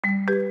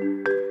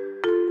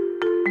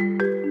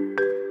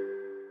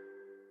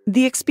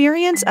The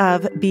experience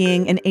of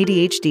being an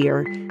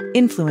ADHDer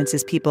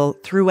influences people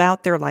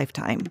throughout their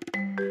lifetime.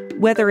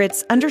 Whether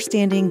it's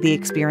understanding the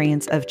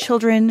experience of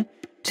children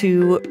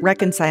to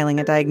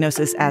reconciling a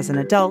diagnosis as an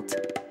adult,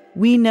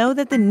 we know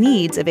that the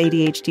needs of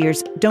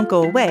ADHDers don't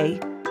go away,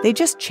 they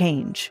just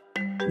change.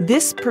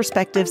 This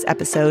Perspectives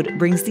episode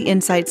brings the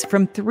insights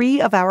from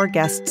 3 of our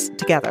guests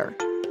together.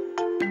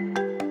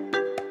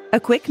 A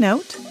quick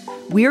note.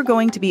 We're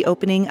going to be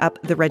opening up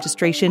the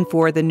registration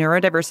for the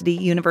Neurodiversity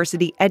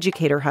University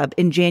Educator Hub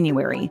in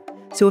January.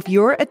 So if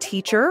you're a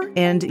teacher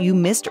and you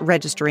missed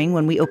registering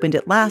when we opened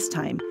it last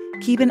time,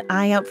 keep an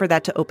eye out for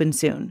that to open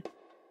soon.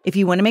 If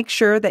you want to make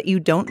sure that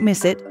you don't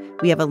miss it,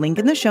 we have a link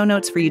in the show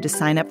notes for you to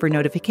sign up for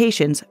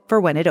notifications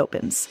for when it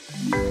opens.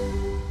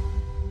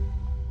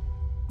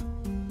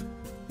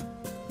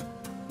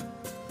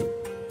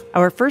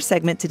 Our first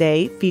segment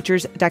today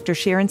features Dr.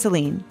 Sharon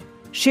Saline.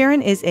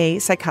 Sharon is a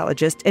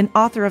psychologist and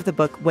author of the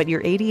book, What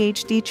Your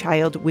ADHD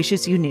Child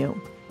Wishes You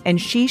Knew, and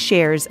she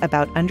shares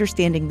about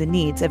understanding the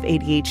needs of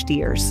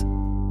ADHDers.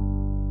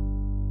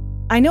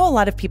 I know a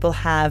lot of people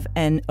have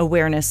an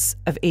awareness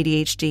of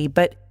ADHD,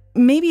 but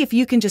maybe if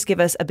you can just give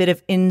us a bit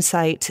of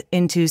insight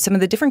into some of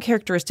the different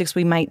characteristics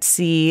we might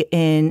see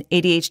in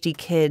ADHD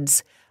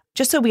kids,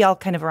 just so we all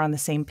kind of are on the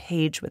same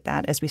page with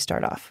that as we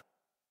start off.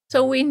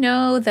 So we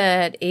know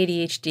that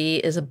ADHD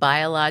is a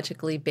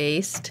biologically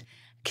based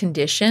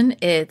condition.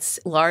 It's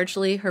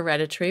largely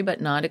hereditary,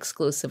 but not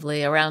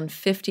exclusively. Around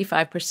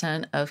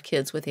 55% of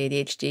kids with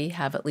ADHD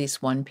have at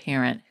least one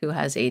parent who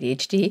has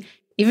ADHD,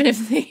 even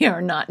if they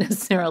are not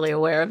necessarily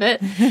aware of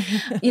it.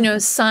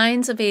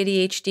 Signs of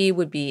ADHD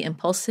would be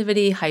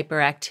impulsivity,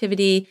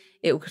 hyperactivity.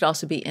 It could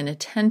also be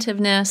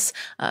inattentiveness,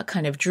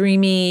 kind of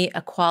dreamy,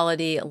 a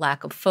quality, a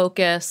lack of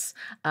focus.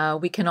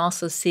 We can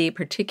also see,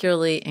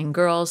 particularly in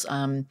girls,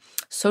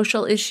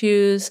 social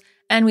issues.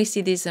 And we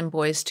see these in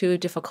boys too,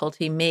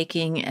 difficulty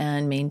making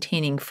and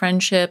maintaining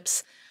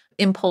friendships,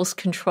 impulse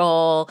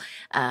control,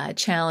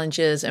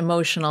 challenges,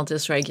 emotional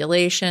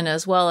dysregulation,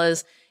 as well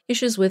as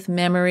issues with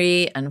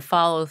memory and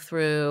follow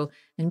through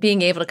and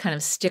being able to kind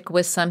of stick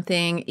with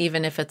something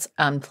even if it's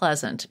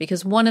unpleasant.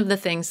 Because one of the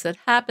things that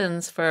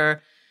happens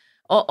for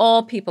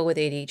all people with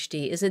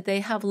ADHD is that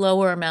they have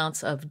lower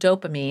amounts of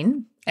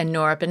dopamine and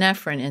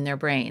norepinephrine in their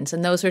brains.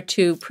 And those are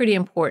 2 pretty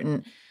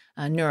important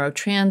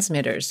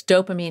neurotransmitters.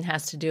 Dopamine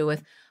has to do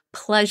with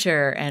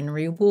pleasure and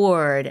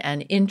reward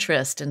and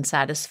interest and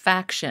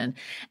satisfaction.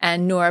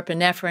 And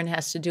norepinephrine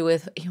has to do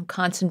with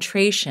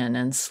concentration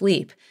and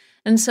sleep.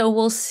 And so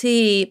we'll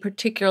see,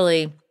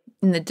 particularly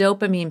in the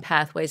dopamine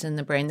pathways in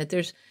the brain, that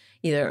there's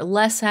either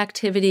less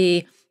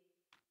activity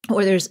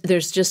or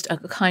there's just a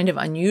kind of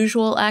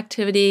unusual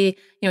activity.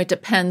 It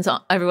depends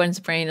on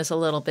everyone's brain is a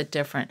little bit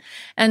different.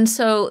 And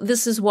so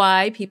this is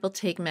why people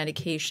take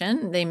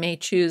medication. They may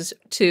choose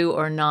to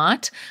or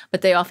not,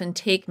 but they often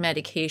take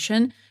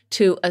medication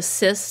to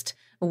assist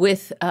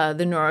with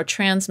the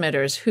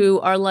neurotransmitters, who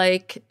are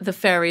like the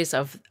ferries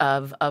of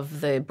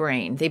the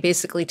brain. They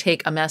basically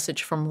take a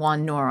message from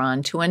one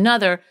neuron to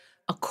another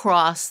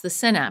across the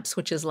synapse,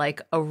 which is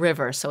like a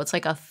river. So it's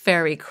like a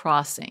ferry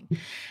crossing.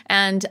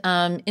 And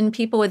in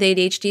people with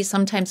ADHD,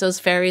 sometimes those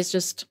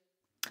ferries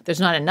there's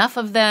not enough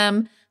of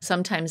them.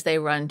 Sometimes they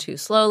run too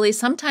slowly.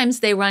 Sometimes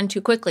they run too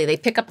quickly. They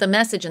pick up the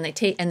message and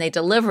they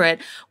deliver it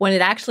when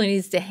it actually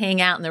needs to hang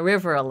out in the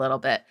river a little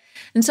bit.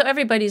 And so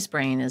everybody's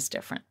brain is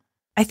different.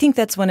 I think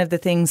that's one of the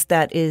things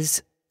that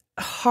is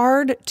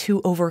hard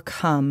to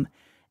overcome,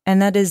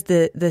 and that is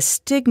the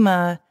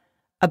stigma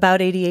about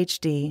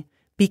ADHD,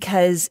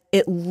 because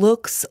it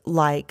looks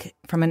like,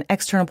 from an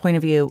external point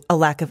of view, a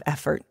lack of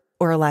effort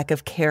or a lack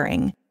of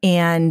caring.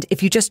 And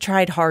if you just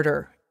tried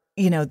harder,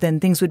 then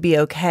things would be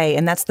okay.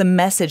 And that's the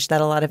message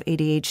that a lot of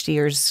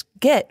ADHDers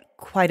get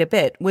quite a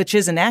bit, which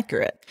is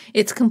inaccurate.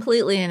 It's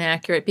completely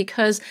inaccurate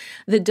because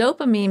the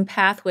dopamine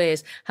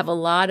pathways have a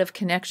lot of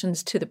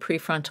connections to the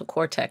prefrontal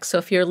cortex. So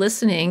if you're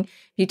listening,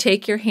 you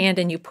take your hand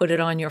and you put it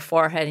on your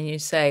forehead and you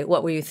say,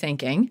 "What were you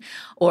thinking?"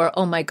 Or,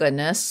 "Oh my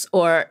goodness,"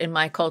 or in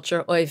my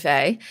culture, "Oy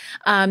vey."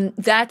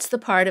 That's the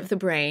part of the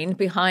brain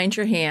behind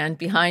your hand,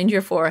 behind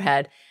your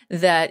forehead,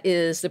 that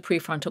is the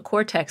prefrontal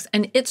cortex.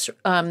 And it's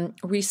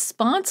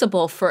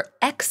responsible for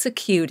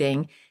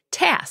executing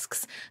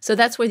tasks. So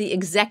that's where the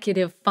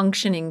executive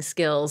functioning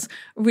skills,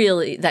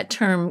 really, that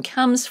term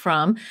comes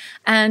from.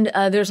 And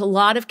there's a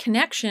lot of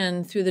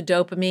connection through the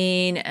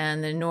dopamine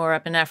and the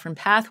norepinephrine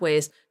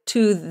pathways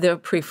to the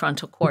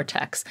prefrontal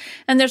cortex.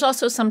 And there's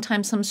also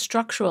sometimes some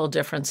structural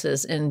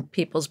differences in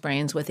people's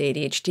brains with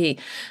ADHD.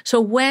 So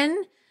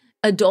when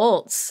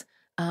adults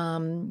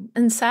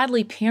and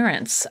sadly,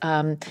 parents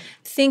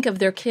think of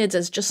their kids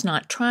as just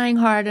not trying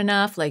hard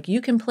enough. Like you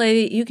can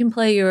play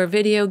your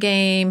video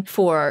game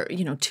for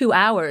 2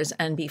 hours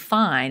and be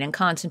fine and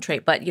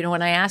concentrate. But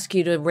when I ask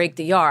you to rake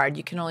the yard,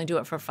 you can only do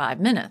it for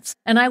 5 minutes.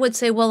 And I would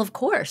say, well, of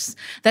course,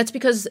 that's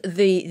because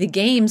the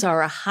games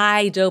are a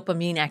high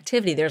dopamine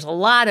activity. There's a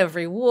lot of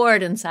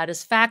reward and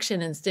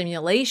satisfaction and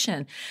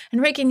stimulation.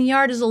 And raking the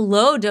yard is a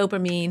low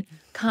dopamine,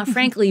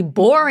 frankly,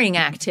 boring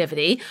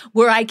activity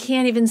where I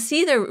can't even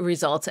see the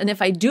results. And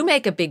if I do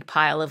make a big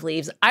pile of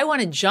leaves, I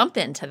want to jump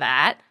into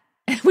that,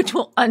 which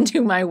will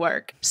undo my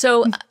work.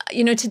 So,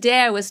 today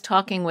I was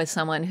talking with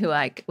someone who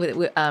I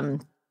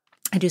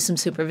do some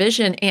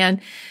supervision, and,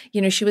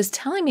 she was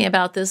telling me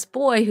about this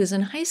boy who's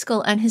in high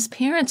school, and his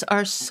parents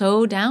are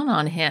so down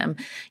on him,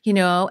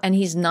 and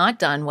he's not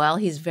done well.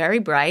 He's very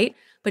bright,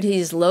 but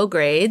he's low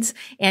grades,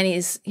 and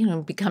he's,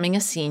 becoming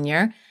a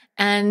senior,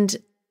 and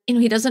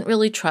he doesn't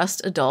really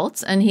trust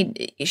adults,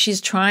 and she's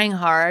trying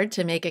hard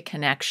to make a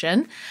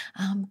connection,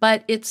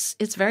 but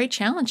it's very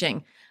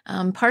challenging,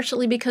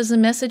 partially because the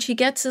message he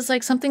gets is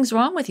like, something's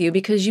wrong with you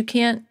because you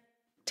can't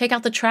take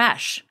out the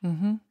trash.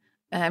 Mm-hmm.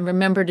 And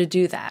remember to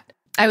do that.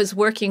 I was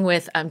working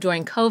with,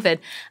 during COVID,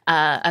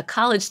 a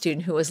college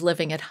student who was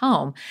living at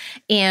home,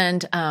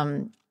 and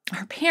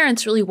her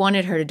parents really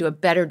wanted her to do a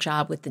better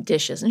job with the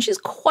dishes. And she's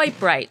quite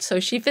bright, so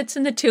she fits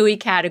in the 2E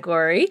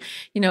category,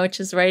 which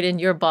is right in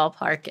your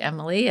ballpark,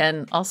 Emily,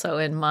 and also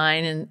in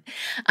mine.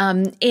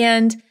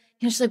 And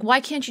she's like, why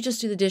can't you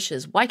just do the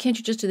dishes? Why can't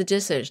you just do the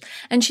dishes?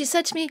 And she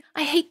said to me,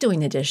 I hate doing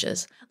the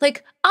dishes.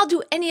 Like, I'll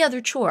do any other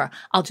chore.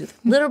 I'll do the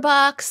litter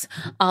box.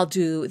 I'll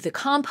do the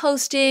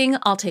composting.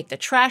 I'll take the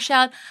trash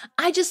out.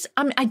 I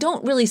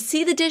don't really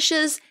see the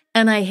dishes,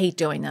 and I hate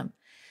doing them.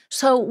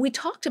 So we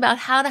talked about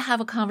how to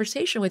have a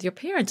conversation with your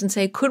parents and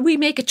say, could we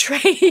make a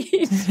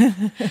trade?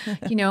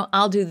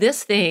 I'll do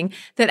this thing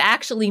that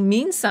actually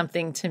means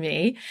something to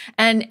me,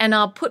 and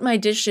I'll put my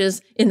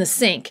dishes in the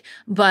sink,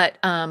 but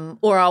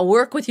or I'll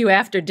work with you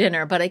after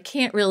dinner, but I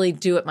can't really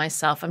do it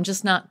myself. I'm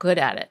just not good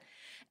at it.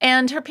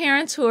 And her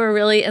parents, who are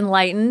really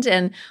enlightened,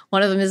 and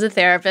one of them is a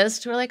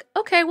therapist, were like,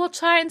 okay, we'll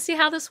try and see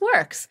how this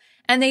works.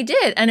 And they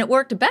did, and it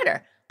worked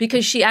better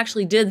because she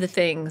actually did the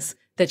things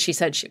that she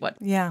said she would.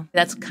 Yeah.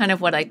 That's kind of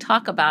what I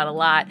talk about a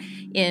lot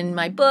in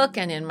my book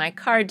and in my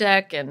card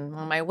deck and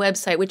on my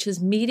website, which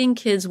is meeting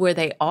kids where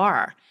they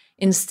are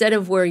instead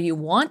of where you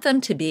want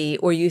them to be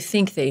or you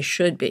think they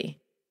should be.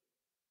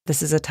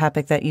 This is a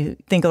topic that you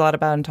think a lot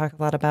about and talk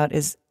a lot about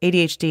is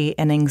ADHD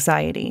and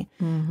anxiety,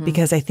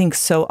 because I think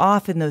so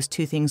often those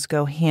two things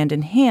go hand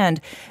in hand,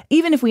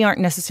 even if we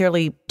aren't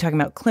necessarily talking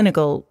about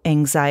clinical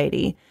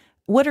anxiety.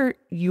 What are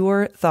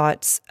your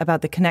thoughts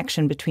about the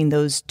connection between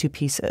those two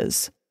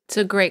pieces? It's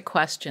a great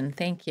question.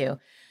 Thank you.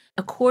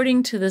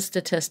 According to the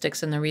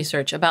statistics and the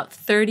research, about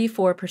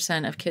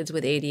 34% of kids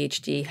with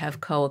ADHD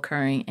have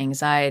co-occurring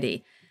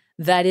anxiety.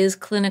 That is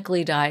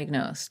clinically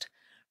diagnosed.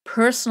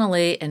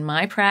 Personally, in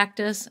my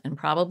practice, and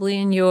probably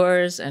in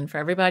yours, and for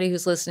everybody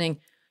who's listening,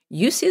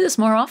 you see this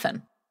more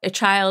often. A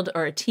child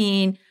or a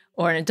teen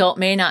or an adult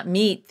may not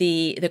meet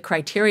the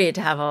criteria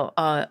to have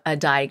a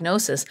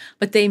diagnosis,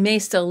 but they may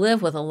still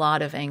live with a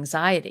lot of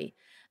anxiety.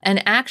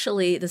 And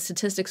actually, the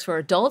statistics for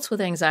adults with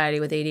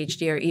anxiety with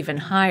ADHD are even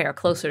higher,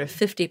 closer to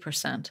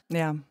 50%.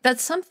 Yeah.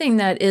 That's something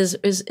that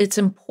it's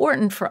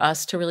important for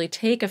us to really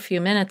take a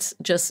few minutes,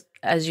 just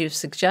as you've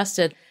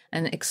suggested,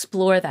 and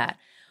explore that.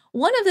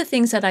 One of the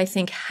things that I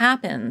think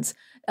happens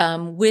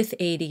with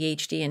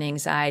ADHD and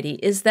anxiety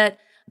is that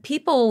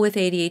people with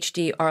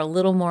ADHD are a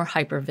little more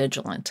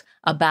hypervigilant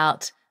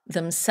about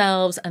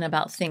themselves and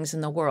about things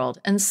in the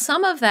world. And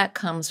some of that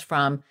comes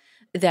from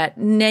that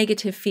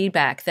negative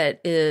feedback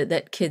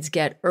that kids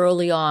get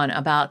early on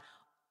about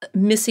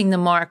missing the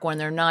mark when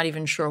they're not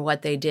even sure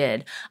what they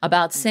did,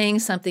 about saying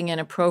something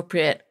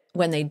inappropriate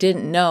when they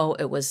didn't know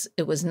it was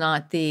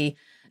not the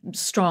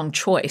strong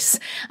choice,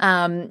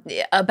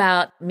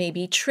 about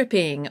maybe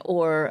tripping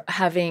or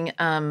having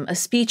a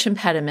speech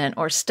impediment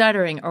or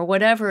stuttering or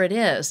whatever it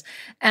is.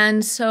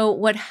 And so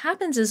what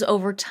happens is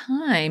over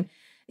time,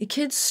 the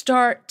kids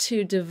start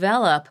to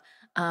develop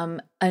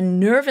a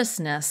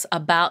nervousness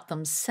about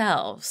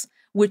themselves,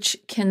 which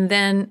can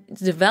then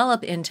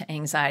develop into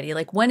anxiety.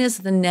 Like, when is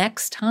the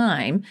next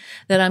time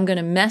that I'm going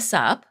to mess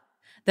up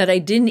that I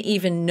didn't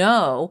even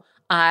know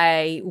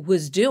I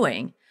was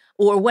doing?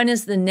 Or when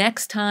is the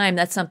next time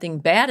that something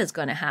bad is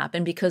going to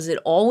happen? Because it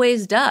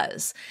always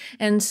does.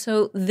 And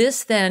so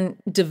this then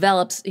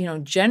develops,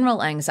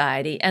 general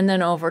anxiety. And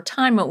then over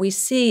time, what we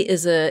see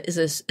is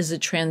a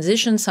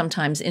transition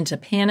sometimes into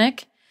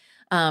panic,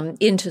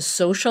 into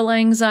social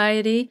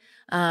anxiety,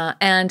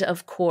 and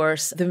of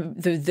course,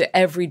 the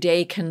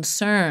everyday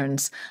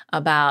concerns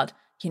about,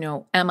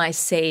 am I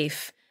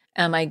safe?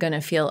 Am I going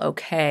to feel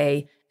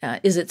okay?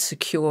 Is it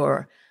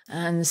secure?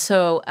 And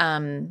so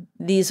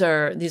these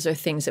are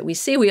things that we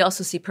see. We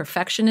also see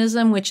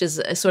perfectionism, which is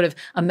a sort of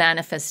a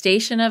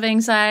manifestation of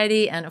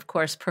anxiety, and of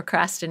course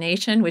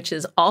procrastination, which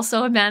is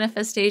also a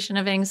manifestation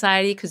of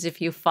anxiety. Because if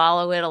you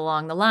follow it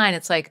along the line,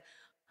 it's like,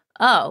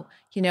 oh,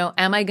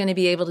 am I going to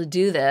be able to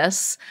do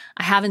this?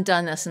 I haven't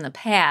done this in the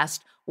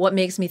past. What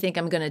makes me think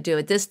I'm going to do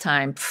it this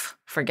time?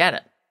 Forget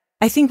it.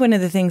 I think one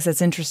of the things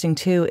that's interesting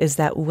too is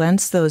that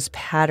once those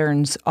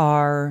patterns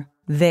are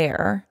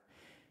there,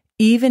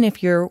 even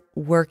if you're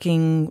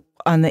working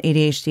on the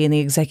ADHD and the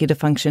executive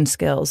function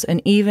skills,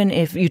 and even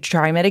if you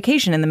try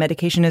medication and the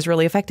medication is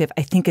really effective,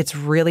 I think it's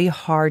really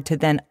hard to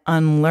then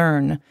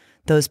unlearn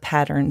those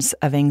patterns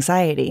of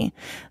anxiety.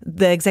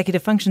 The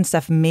executive function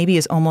stuff maybe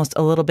is almost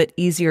a little bit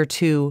easier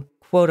to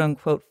quote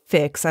unquote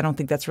fix. I don't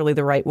think that's really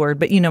the right word,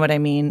 but you know what I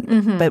mean.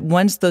 Mm-hmm. But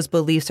once those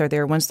beliefs are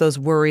there, once those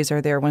worries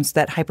are there, once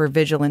that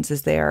hypervigilance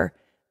is there,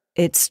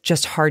 it's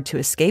just hard to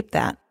escape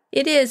that.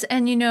 It is.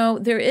 And,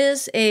 there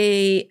is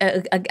a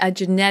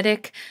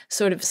genetic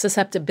sort of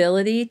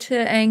susceptibility to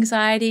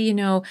anxiety.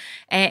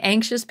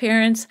 Anxious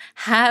parents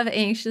have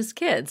anxious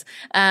kids,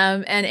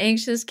 and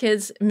anxious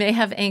kids may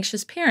have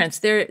anxious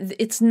parents.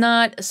 It's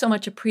not so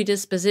much a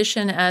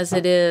predisposition as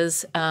it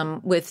is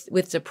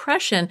with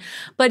depression,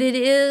 but it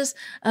is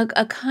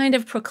a kind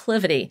of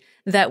proclivity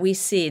that we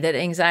see, that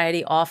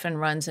anxiety often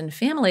runs in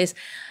families.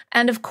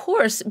 And of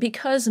course,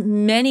 because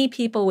many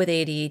people with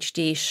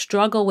ADHD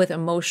struggle with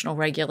emotional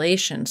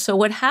regulation. So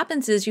what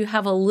happens is you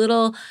have a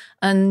little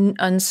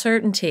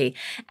uncertainty.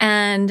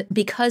 And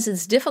because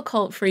it's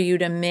difficult for you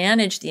to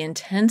manage the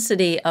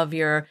intensity of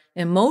your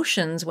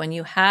emotions when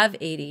you have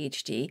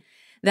ADHD,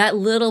 that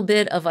little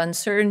bit of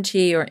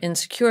uncertainty or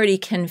insecurity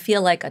can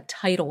feel like a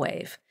tidal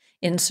wave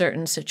in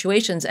certain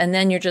situations, and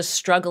then you're just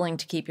struggling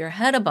to keep your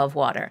head above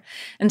water.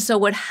 And so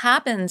what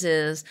happens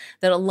is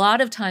that a lot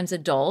of times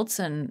adults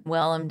and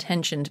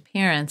well-intentioned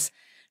parents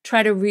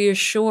try to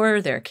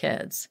reassure their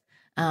kids.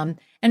 And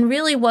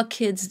really what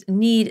kids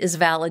need is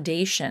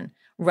validation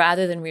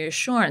rather than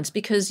reassurance,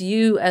 because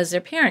you, as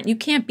their parent, you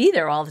can't be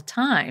there all the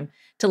time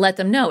to let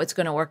them know it's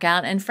going to work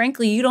out. And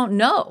frankly, you don't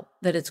know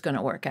that it's going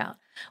to work out.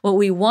 What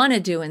we want to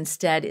do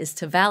instead is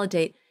to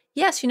validate,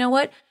 yes, you know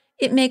what?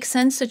 It makes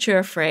sense that you're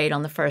afraid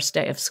on the first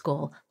day of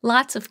school.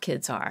 Lots of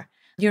kids are.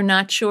 You're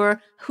not sure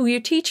who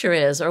your teacher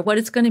is or what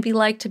it's going to be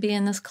like to be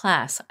in this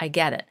class. I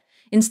get it.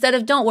 Instead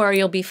of, don't worry,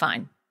 you'll be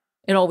fine.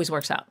 It always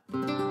works out.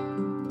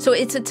 So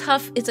it's a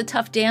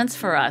tough dance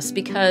for us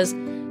because,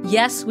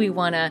 yes, we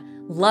want to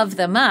love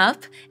them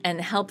up and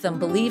help them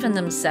believe in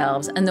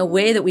themselves. And the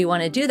way that we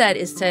want to do that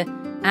is to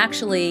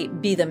actually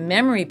be the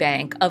memory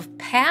bank of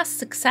past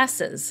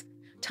successes,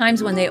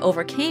 times when they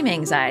overcame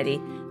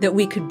anxiety, that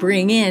we could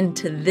bring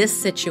into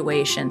this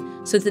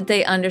situation so that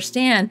they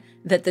understand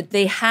that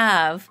they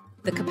have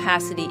the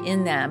capacity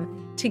in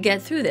them to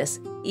get through this,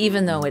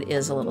 even though it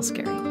is a little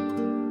scary.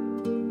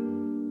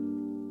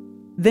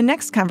 The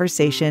next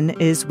conversation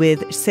is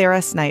with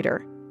Sarah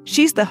Snyder.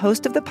 She's the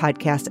host of the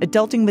podcast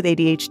Adulting with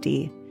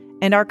ADHD,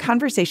 and our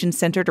conversation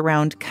centered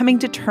around coming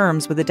to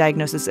terms with a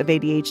diagnosis of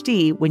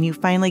ADHD when you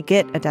finally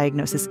get a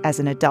diagnosis as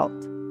an adult.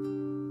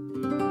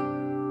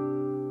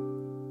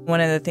 One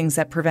of the things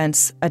that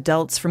prevents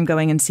adults from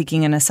going and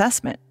seeking an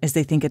assessment is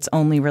they think it's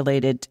only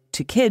related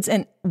to kids.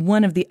 And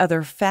one of the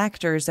other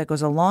factors that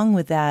goes along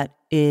with that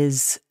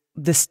is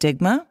the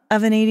stigma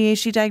of an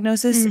ADHD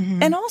diagnosis.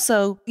 Mm-hmm. And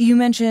also, you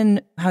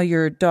mentioned how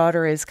your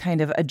daughter is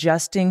kind of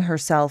adjusting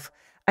herself.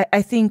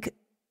 I think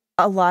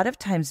a lot of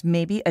times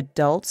maybe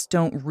adults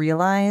don't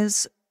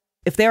realize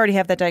if they already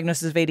have that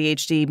diagnosis of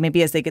ADHD,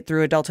 maybe as they get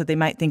through adulthood, they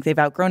might think they've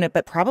outgrown it,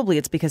 but probably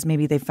it's because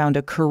maybe they've found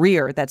a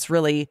career that's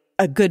really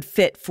a good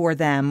fit for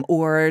them,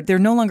 or they're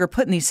no longer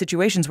put in these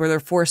situations where they're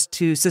forced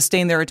to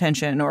sustain their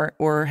attention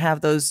or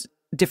have those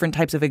different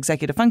types of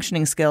executive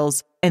functioning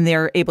skills, and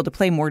they're able to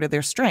play more to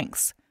their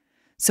strengths.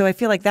 So I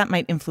feel like that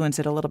might influence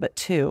it a little bit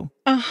too.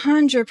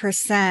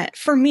 100%.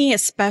 For me,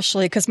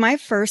 especially, because my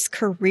first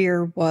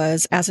career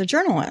was as a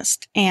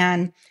journalist,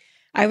 and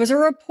I was a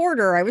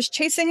reporter. I was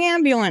chasing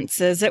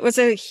ambulances. It was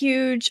a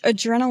huge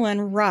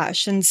adrenaline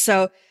rush. And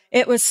so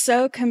it was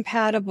so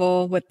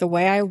compatible with the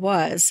way I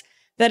was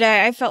that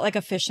I felt like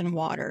a fish in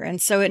water.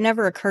 And so it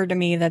never occurred to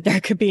me that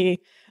there could be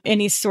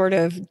any sort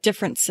of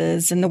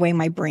differences in the way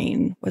my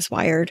brain was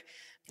wired.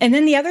 And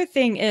then the other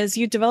thing is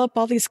you develop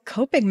all these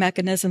coping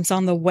mechanisms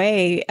on the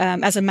way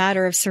as a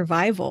matter of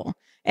survival.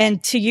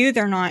 And to you,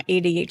 they're not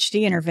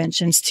ADHD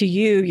interventions. To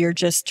you, you're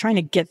just trying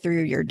to get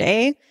through your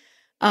day.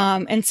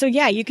 And so,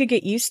 yeah, you could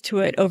get used to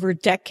it over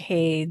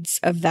decades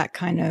of that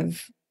kind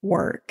of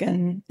work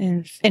and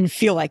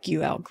feel like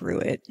you outgrew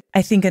it.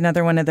 I think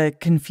another one of the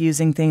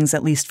confusing things,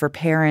 at least for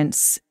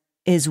parents,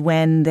 is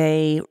when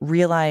they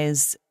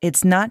realize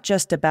it's not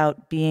just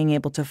about being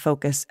able to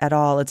focus at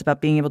all. It's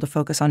about being able to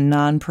focus on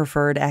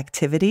non-preferred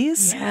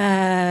activities.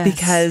 Yes.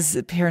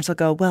 Because parents will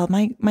go, well,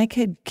 my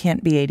kid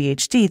can't be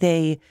ADHD.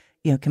 They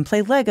can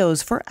play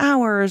Legos for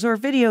hours or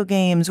video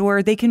games,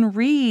 or they can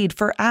read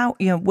for hours,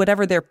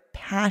 whatever their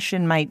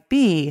passion might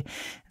be.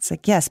 It's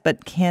like, yes,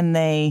 but can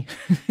they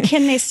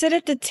sit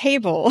at the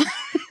table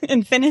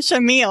and finish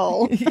a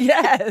meal?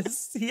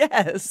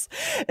 Yes,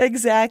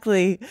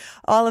 exactly.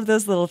 All of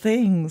those little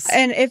things.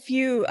 And if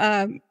you,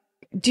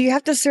 do you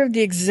have to serve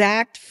the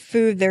exact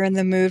food they're in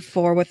the mood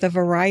for with a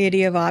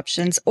variety of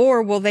options,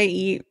 or will they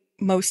eat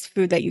most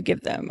food that you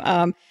give them?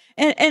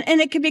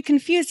 And it could be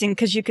confusing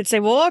because you could say,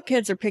 well, all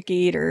kids are picky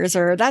eaters,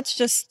 or that's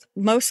just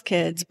most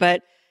kids.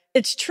 But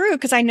it's true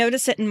because I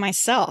notice it in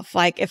myself.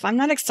 Like if I'm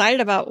not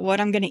excited about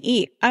what I'm going to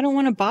eat, I don't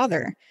want to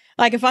bother.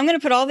 Like if I'm going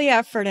to put all the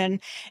effort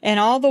in and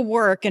all the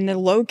work into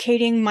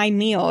locating my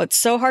meal, it's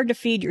so hard to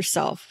feed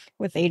yourself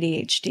with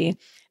ADHD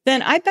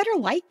then I better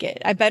like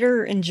it. I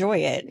better enjoy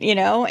it,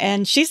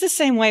 and she's the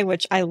same way,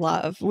 which I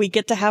love. We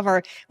get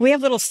to we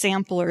have little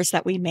samplers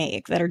that we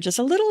make that are just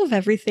a little of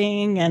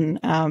everything. And,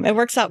 it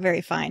works out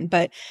very fine,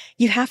 but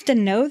you have to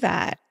know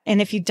that.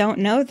 And if you don't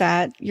know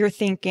that, you're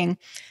thinking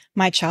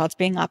my child's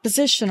being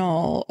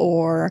oppositional,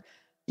 or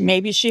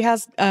maybe she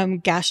has,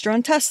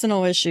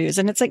 gastrointestinal issues.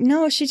 And it's like,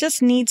 no, she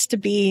just needs to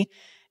be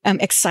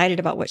excited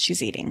about what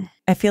she's eating.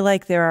 I feel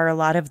like there are a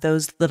lot of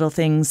those little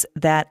things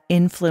that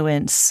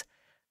influence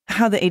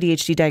how the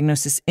ADHD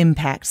diagnosis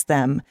impacts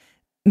them,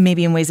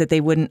 maybe in ways that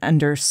they wouldn't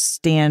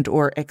understand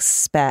or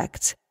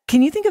expect.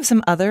 Can you think of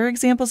some other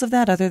examples of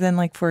that, other than,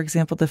 like, for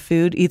example, the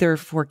food, either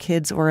for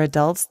kids or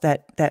adults,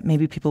 that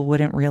maybe people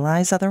wouldn't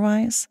realize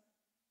otherwise?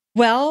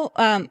 Well,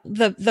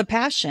 the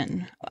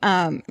passion.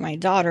 My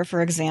daughter,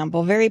 for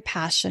example, very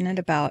passionate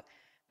about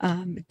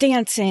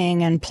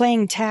dancing and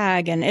playing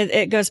tag. And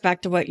it goes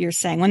back to what you're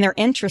saying. When they're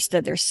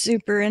interested, they're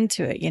super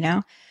into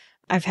it,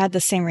 I've had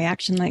the same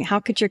reaction, like, how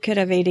could your kid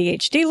have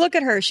ADHD? Look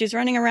at her. She's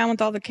running around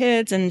with all the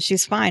kids and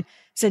she's fine. I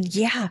said,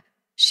 yeah,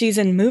 she's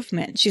in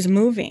movement. She's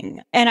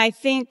moving. And I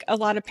think a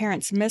lot of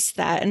parents miss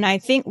that. And I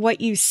think what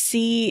you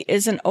see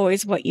isn't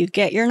always what you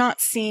get. You're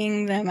not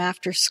seeing them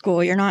after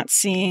school. You're not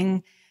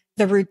seeing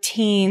the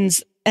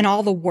routines and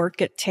all the work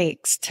it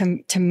takes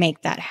to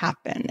make that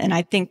happen. And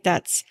I think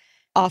that's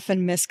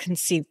often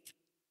misconceived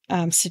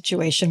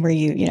situation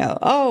where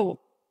oh,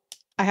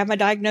 I have my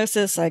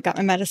diagnosis. I got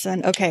my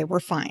medicine. Okay,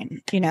 we're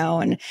fine,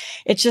 and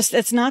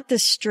it's not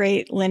this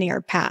straight linear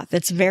path.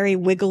 It's very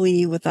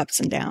wiggly with ups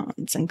and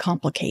downs and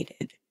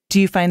complicated. Do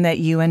you find that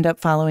you end up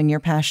following your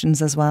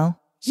passions as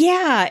well?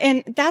 Yeah.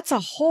 And that's a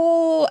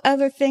whole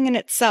other thing in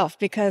itself,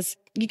 because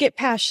you get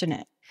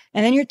passionate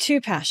and then you're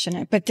too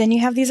passionate, but then you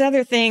have these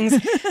other things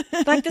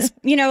like this,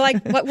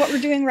 like what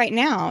we're doing right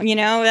now,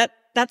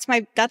 that's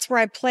where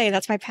I play.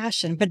 That's my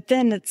passion. But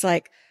then it's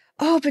like,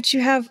 oh, but you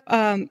have,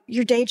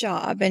 your day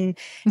job and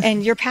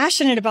you're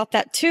passionate about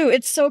that too.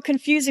 It's so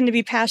confusing to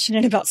be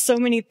passionate about so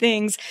many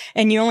things,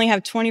 and you only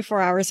have 24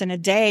 hours in a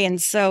day.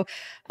 And so,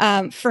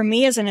 for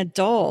me as an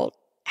adult,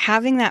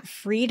 having that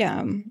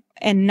freedom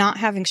and not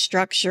having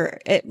structure,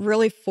 it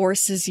really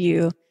forces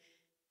you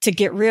to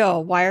get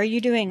real. Why are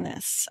you doing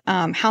this?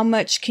 How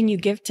much can you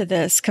give to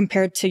this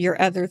compared to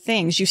your other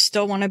things? You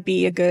still want to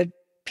be a good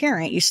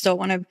parent. You still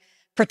want to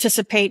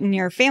participate in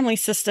your family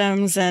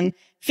systems and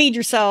feed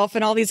yourself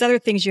and all these other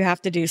things you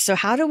have to do. So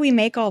how do we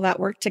make all that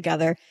work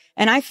together?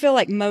 And I feel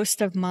like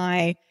most of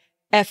my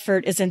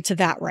effort is into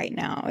that right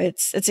now.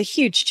 It's a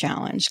huge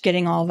challenge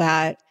getting all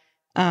that.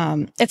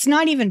 It's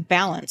not even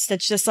balanced.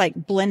 It's just like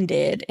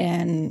blended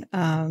and,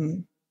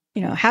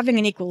 having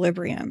an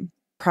equilibrium.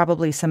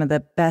 Probably some of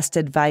the best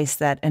advice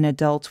that an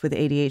adult with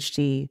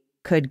ADHD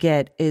could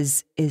get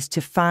is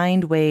to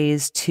find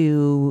ways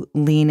to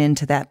lean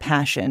into that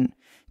passion.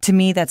 To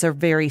me, that's a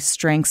very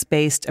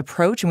strengths-based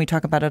approach, and we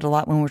talk about it a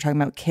lot when we're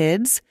talking about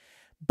kids.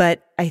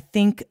 But I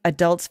think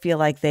adults feel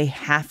like they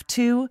have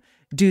to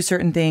do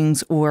certain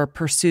things or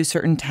pursue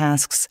certain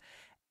tasks.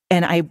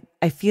 And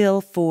I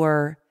feel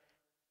for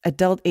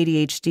adult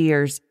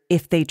ADHDers,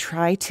 if they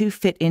try to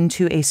fit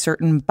into a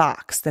certain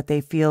box that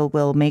they feel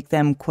will make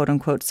them, quote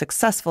unquote,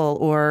 successful,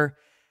 or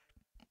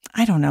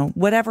I don't know,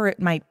 whatever it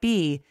might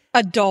be.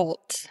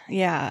 Adult.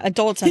 Yeah.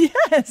 Adults.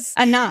 Yes.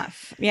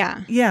 Enough.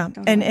 Yeah. Yeah.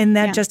 And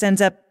that just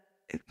ends up,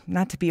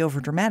 not to be over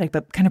dramatic,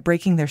 but kind of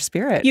breaking their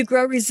spirit. You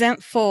grow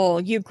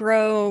resentful. You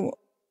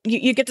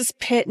get this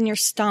pit in your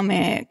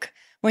stomach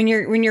when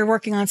you're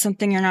working on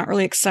something you're not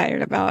really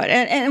excited about.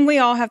 And we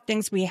all have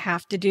things we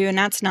have to do. And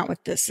that's not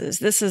what this is.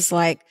 This is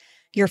like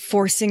you're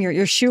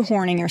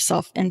shoehorning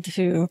yourself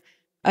into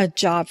a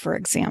job, for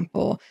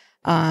example.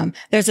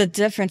 There's a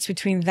difference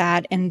between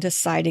that and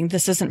deciding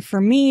this isn't for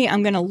me.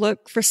 I'm going to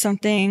look for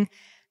something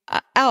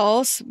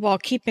else while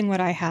keeping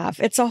what I have.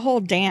 It's a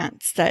whole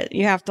dance that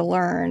you have to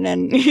learn.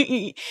 And,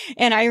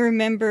 and I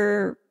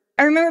remember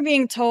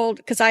being told,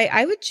 because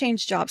I would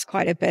change jobs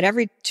quite a bit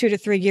every 2 to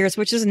 3 years,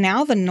 which is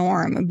now the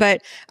norm.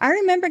 But I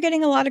remember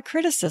getting a lot of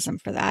criticism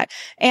for that.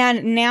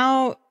 And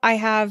now I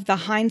have the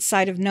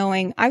hindsight of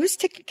knowing I was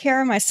taking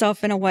care of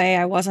myself in a way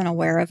I wasn't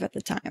aware of at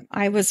the time.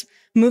 I was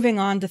moving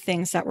on to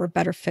things that were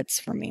better fits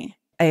for me.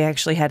 I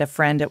actually had a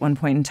friend at one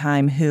point in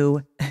time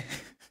who,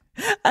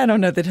 I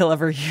don't know that he'll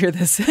ever hear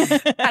this.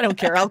 I don't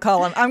care. I'll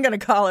call him. I'm going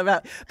to call him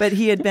out. But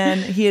he had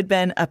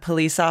been a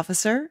police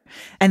officer.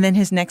 And then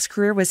his next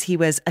career was he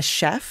was a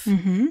chef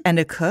and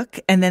a cook.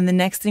 And then the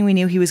next thing we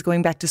knew, he was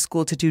going back to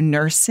school to do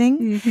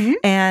nursing.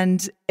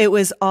 And it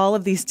was all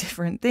of these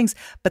different things.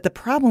 But the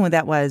problem with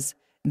that was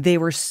they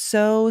were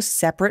so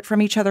separate from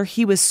each other.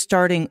 He was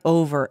starting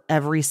over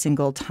every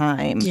single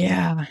time.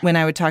 Yeah. When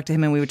I would talk to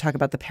him and we would talk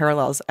about the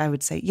parallels, I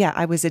would say, yeah,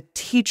 I was a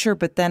teacher,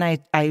 but then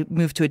I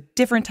moved to a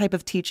different type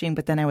of teaching,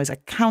 but then I was a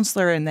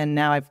counselor. And then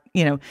now I've,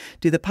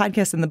 do the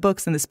podcast and the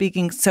books and the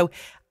speaking. So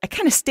I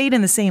kind of stayed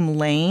in the same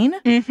lane,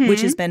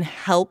 which has been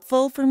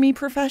helpful for me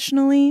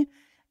professionally.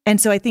 And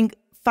so I think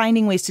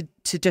finding ways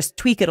to just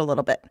tweak it a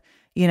little bit.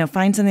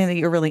 Find something that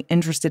you're really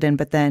interested in,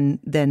 but then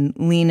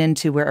lean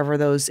into wherever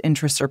those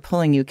interests are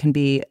pulling you can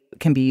be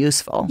can be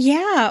useful.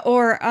 Yeah.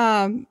 Or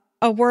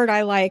a word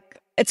I like,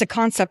 it's a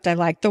concept I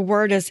like. The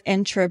word is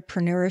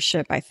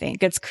entrepreneurship, I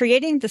think. It's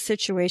creating the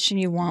situation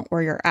you want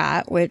where you're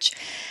at, which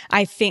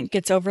I think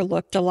gets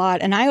overlooked a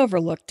lot. And I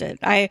overlooked it.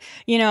 I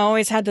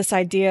always had this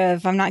idea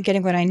of I'm not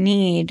getting what I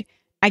need.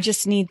 I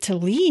just need to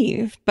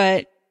leave.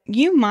 But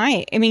you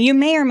may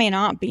or may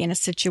not be in a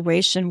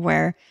situation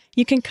where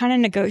you can kind of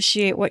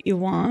negotiate what you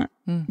want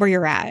where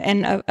you're at.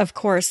 And of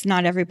course,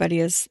 not everybody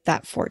is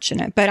that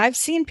fortunate, but I've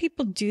seen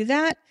people do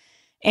that.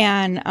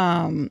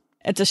 And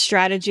it's a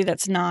strategy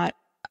that's not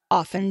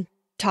often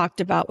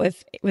talked about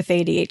with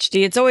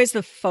ADHD. It's always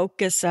the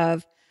focus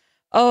of,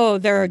 oh,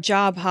 they're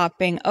job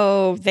hopping.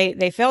 Oh,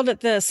 they failed at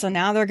this, so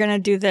now they're going to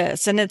do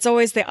this. And it's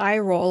always the eye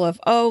roll of,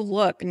 oh,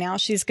 look, now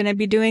she's going to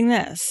be doing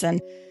this.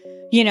 And,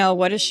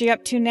 what is she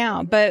up to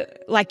now?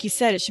 But like you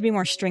said, it should be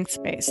more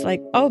strengths-based.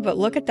 Like, oh, but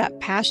look at that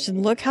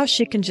passion. Look how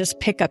she can just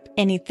pick up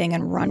anything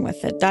and run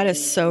with it. That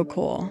is so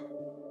cool.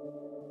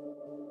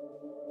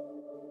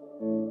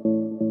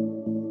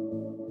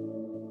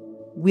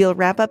 We'll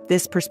wrap up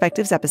this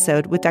Perspectives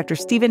episode with Dr.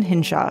 Stephen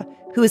Hinshaw,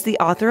 who is the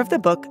author of the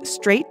book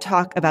Straight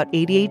Talk About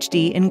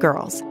ADHD in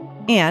Girls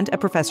and a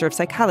professor of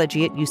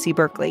psychology at UC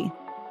Berkeley.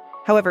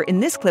 However,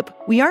 in this clip,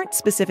 we aren't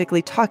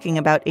specifically talking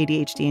about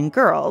ADHD in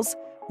girls.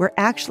 We're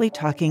actually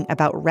talking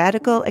about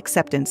radical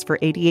acceptance for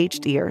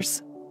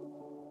ADHDers.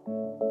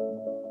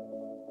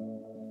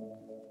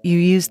 You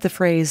used the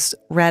phrase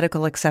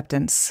radical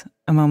acceptance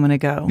a moment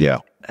ago. Yeah.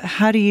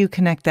 How do you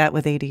connect that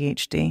with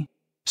ADHD?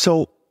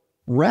 So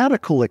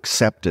radical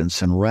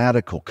acceptance and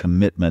radical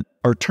commitment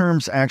are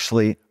terms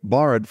actually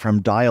borrowed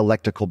from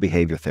dialectical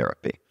behavior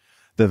therapy,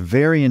 the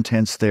very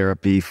intense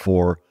therapy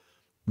for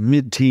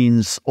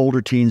mid-teens,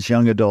 older teens,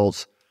 young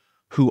adults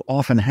who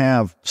often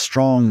have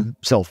strong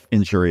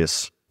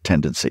self-injurious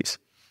tendencies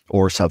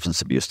or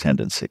substance abuse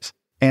tendencies.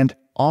 And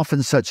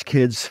often such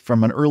kids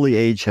from an early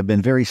age have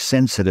been very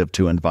sensitive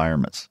to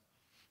environments,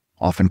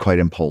 often quite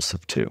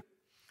impulsive too.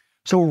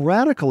 So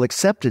radical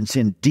acceptance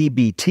in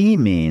DBT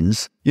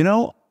means,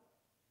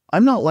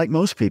 I'm not like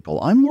most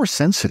people. I'm more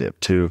sensitive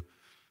to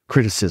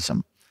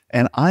criticism,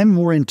 and I'm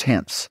more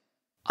intense.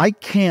 I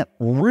can't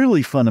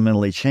really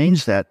fundamentally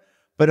change that,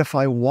 but if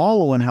I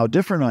wallow in how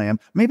different I am,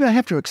 maybe I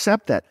have to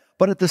accept that.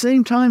 But at the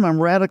same time, I'm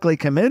radically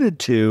committed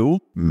to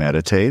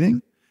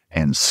meditating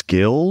and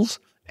skills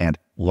and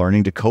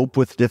learning to cope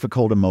with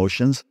difficult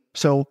emotions.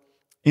 So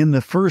in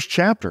the first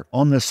chapter,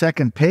 on the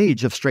second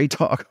page of Straight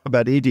Talk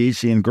About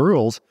ADHD in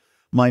Girls,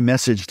 my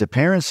message to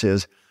parents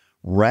is,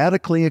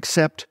 radically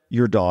accept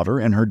your daughter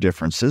and her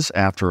differences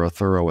after a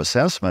thorough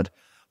assessment,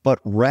 but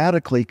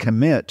radically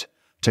commit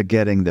to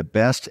getting the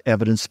best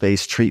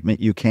evidence-based treatment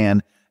you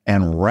can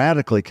and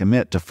radically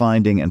commit to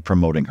finding and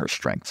promoting her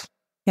strengths.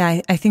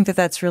 Yeah, I think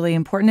that's really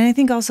important. And I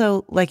think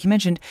also, like you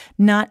mentioned,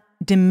 not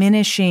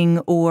diminishing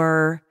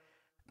or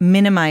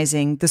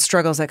minimizing the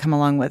struggles that come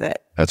along with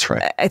it. That's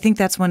right. I think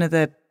that's one of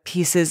the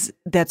pieces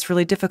that's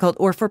really difficult,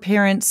 or for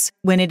parents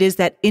when it is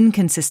that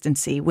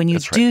inconsistency, when you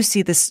do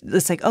see this,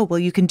 it's like, oh, well,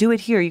 you can do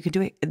it here, you can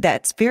do it.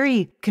 That's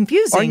very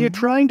confusing. Are you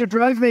trying to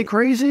drive me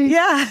crazy?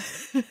 Yeah.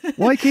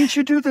 Why can't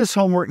you do this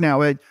homework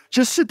now?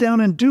 Just sit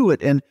down and do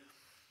it. And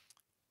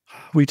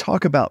we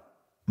talk about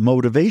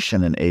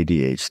motivation in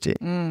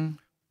ADHD.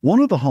 One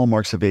of the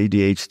hallmarks of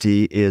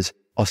ADHD is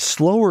a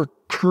slower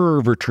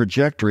curve or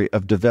trajectory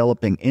of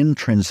developing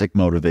intrinsic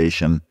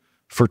motivation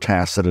for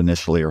tasks that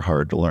initially are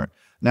hard to learn.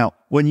 Now,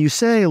 when you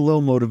say low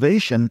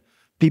motivation,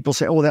 people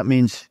say, oh, that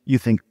means you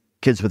think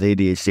kids with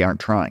ADHD aren't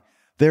trying.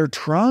 They're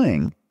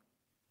trying,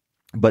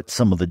 but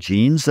some of the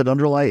genes that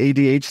underlie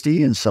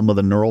ADHD and some of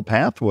the neural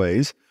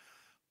pathways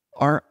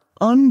are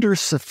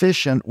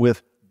undersufficient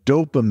with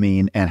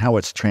dopamine and how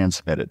it's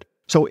transmitted.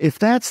 So if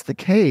that's the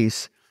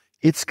case,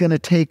 it's going to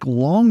take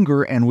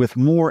longer and with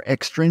more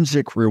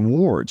extrinsic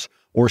rewards,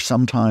 or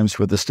sometimes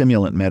with a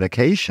stimulant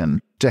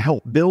medication, to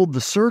help build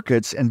the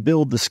circuits and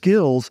build the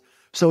skills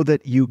so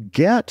that you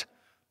get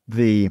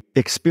the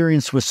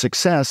experience with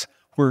success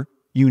where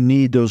you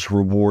need those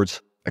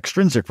rewards,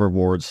 extrinsic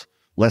rewards,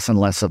 less and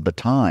less of the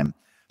time.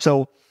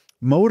 So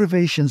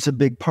motivation's a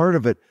big part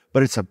of it,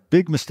 but it's a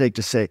big mistake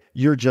to say,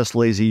 you're just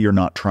lazy, you're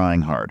not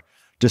trying hard.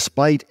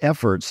 Despite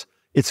efforts,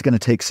 it's going to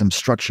take some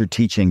structured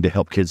teaching to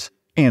help kids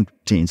and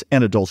teens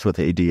and adults with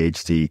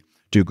ADHD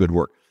do good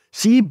work.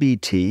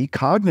 CBT,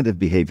 cognitive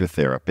behavior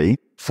therapy,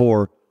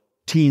 for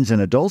teens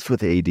and adults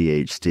with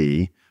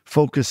ADHD,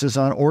 focuses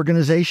on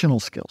organizational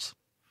skills,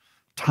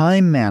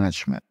 time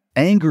management,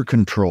 anger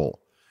control.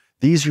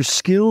 These are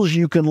skills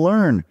you can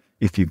learn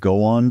if you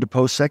go on to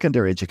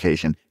post-secondary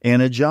education, in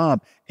a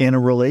job, in a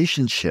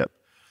relationship,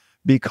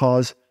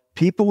 because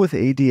people with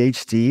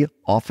ADHD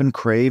often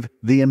crave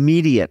the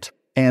immediate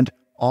and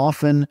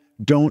often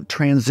don't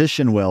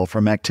transition well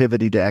from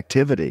activity to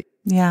activity.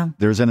 Yeah.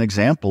 There's an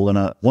example in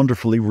a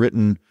wonderfully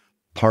written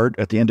part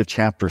at the end of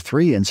chapter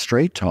 3 in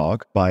Straight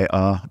Talk by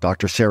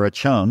Dr. Sarah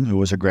Chung, who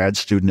was a grad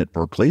student at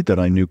Berkeley that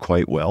I knew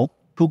quite well,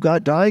 who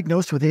got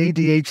diagnosed with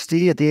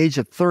ADHD at the age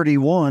of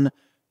 31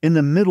 in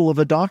the middle of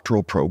a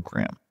doctoral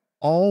program.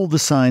 All the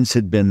signs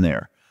had been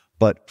there,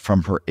 but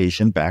from her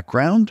Asian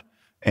background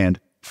and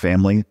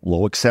family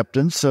low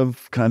acceptance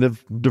of kind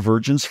of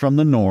divergence from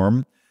the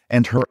norm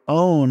and her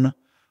own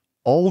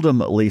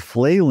ultimately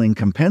flailing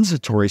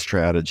compensatory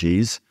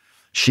strategies,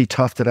 she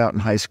toughed it out in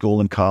high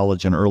school and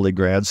college and early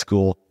grad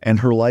school,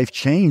 and her life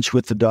changed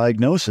with the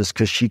diagnosis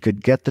because she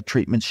could get the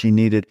treatment she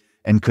needed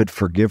and could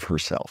forgive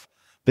herself.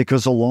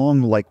 Because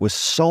along, like with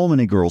so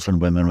many girls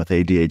and women with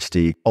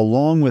ADHD,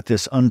 along with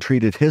this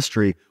untreated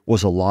history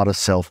was a lot of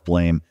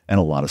self-blame and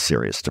a lot of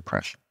serious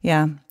depression.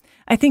 Yeah.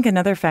 I think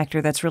another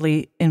factor that's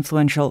really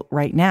influential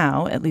right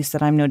now, at least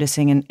that I'm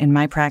noticing in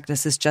my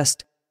practice, is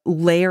just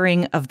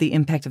layering of the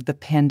impact of the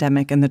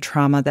pandemic and the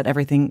trauma that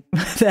everything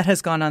that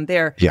has gone on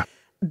there. Yeah.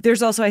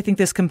 There's also, I think,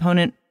 this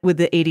component with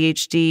the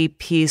ADHD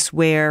piece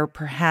where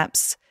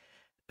perhaps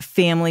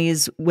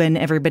families, when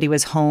everybody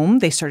was home,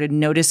 they started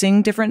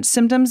noticing different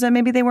symptoms that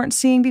maybe they weren't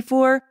seeing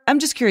before. I'm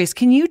just curious,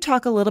 can you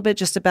talk a little bit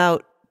just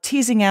about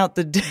teasing out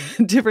the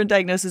different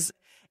diagnoses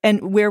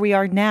and where we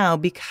are now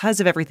because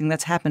of everything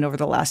that's happened over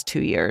the last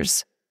 2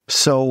 years?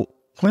 So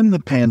when the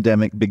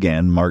pandemic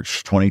began,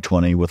 March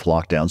 2020, with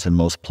lockdowns in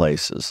most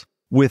places,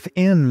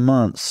 within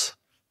months,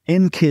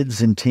 in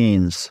kids and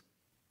teens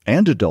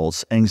and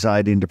adults,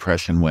 anxiety and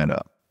depression went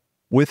up.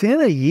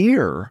 Within a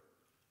year,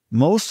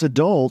 most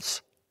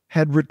adults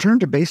had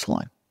returned to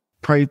baseline.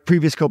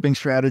 Previous coping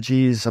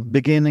strategies, a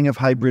beginning of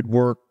hybrid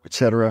work,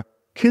 etc.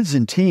 Kids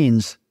and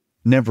teens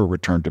never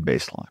returned to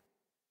baseline.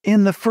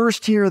 In the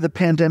first year of the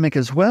pandemic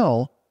as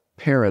well,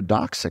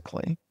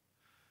 paradoxically,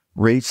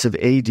 rates of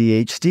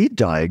ADHD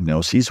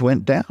diagnoses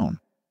went down.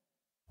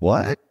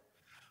 What?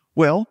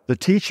 Well, the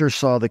teacher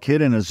saw the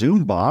kid in a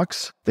Zoom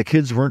box. The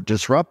kids weren't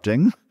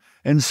disrupting.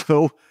 And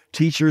so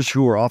teachers,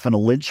 who are often a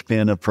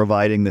linchpin of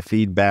providing the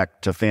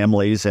feedback to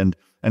families and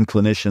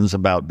clinicians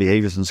about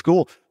behaviors in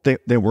school,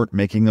 they weren't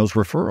making those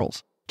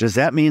referrals. Does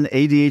that mean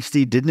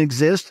ADHD didn't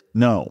exist?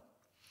 No.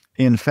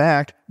 In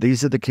fact,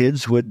 these are the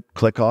kids who would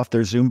click off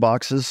their Zoom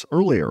boxes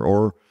earlier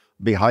or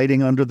be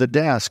hiding under the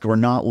desk or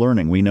not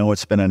learning. We know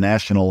it's been a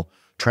national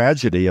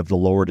tragedy of the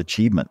lowered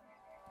achievement.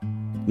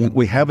 What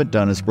we haven't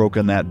done is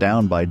broken that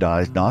down by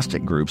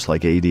diagnostic groups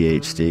like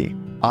ADHD.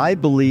 I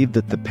believe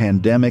that the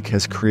pandemic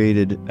has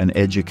created an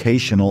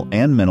educational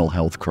and mental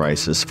health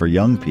crisis for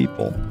young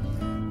people.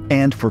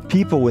 And for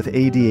people with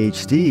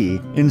ADHD,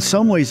 in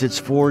some ways it's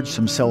forged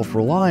some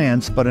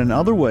self-reliance, but in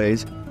other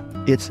ways,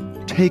 it's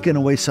taken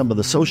away some of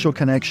the social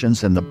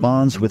connections and the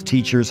bonds with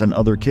teachers and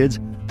other kids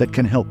that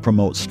can help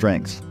promote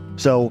strengths.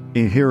 So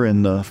here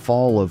in the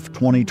fall of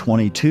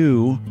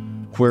 2022,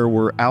 where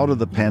we're out of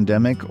the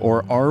pandemic,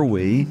 or are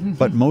we?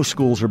 But most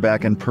schools are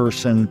back in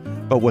person,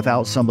 but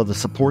without some of the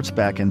supports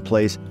back in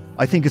place,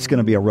 I think it's going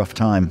to be a rough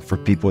time for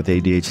people with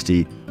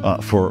ADHD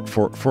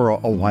for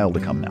a while to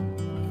come now.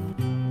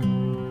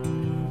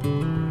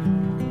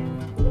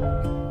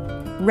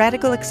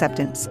 Radical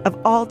acceptance of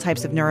all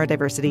types of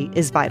neurodiversity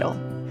is vital,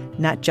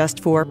 not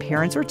just for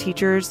parents or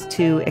teachers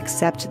to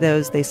accept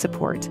those they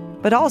support,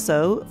 but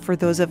also for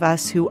those of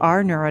us who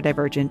are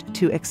neurodivergent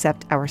to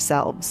accept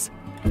ourselves.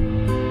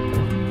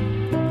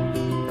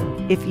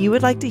 If you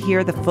would like to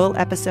hear the full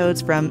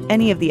episodes from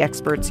any of the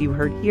experts you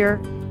heard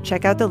here,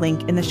 check out the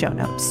link in the show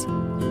notes.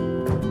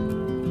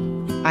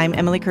 I'm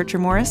Emily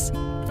Kircher-Morris.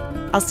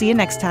 I'll see you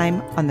next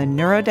time on the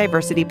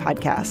Neurodiversity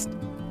Podcast.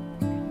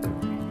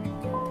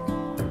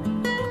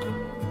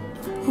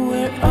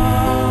 We're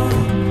all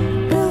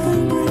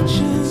building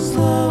bridges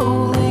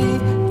slowly,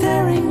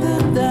 tearing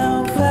them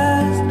down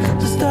fast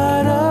to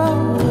start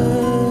over.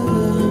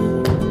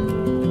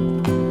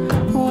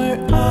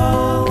 We're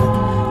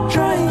all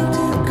trying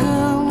to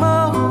come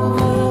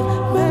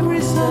over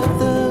memories of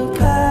the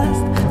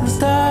past and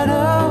start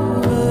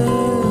over.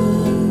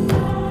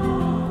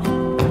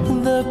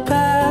 The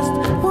past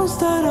won't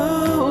start over.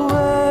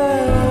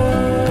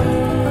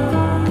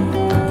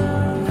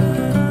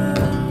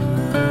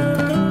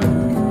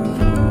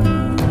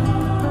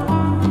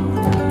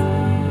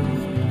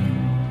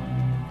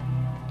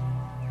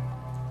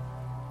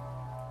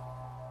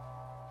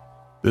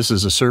 This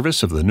is a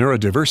service of the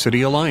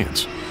Neurodiversity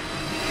Alliance.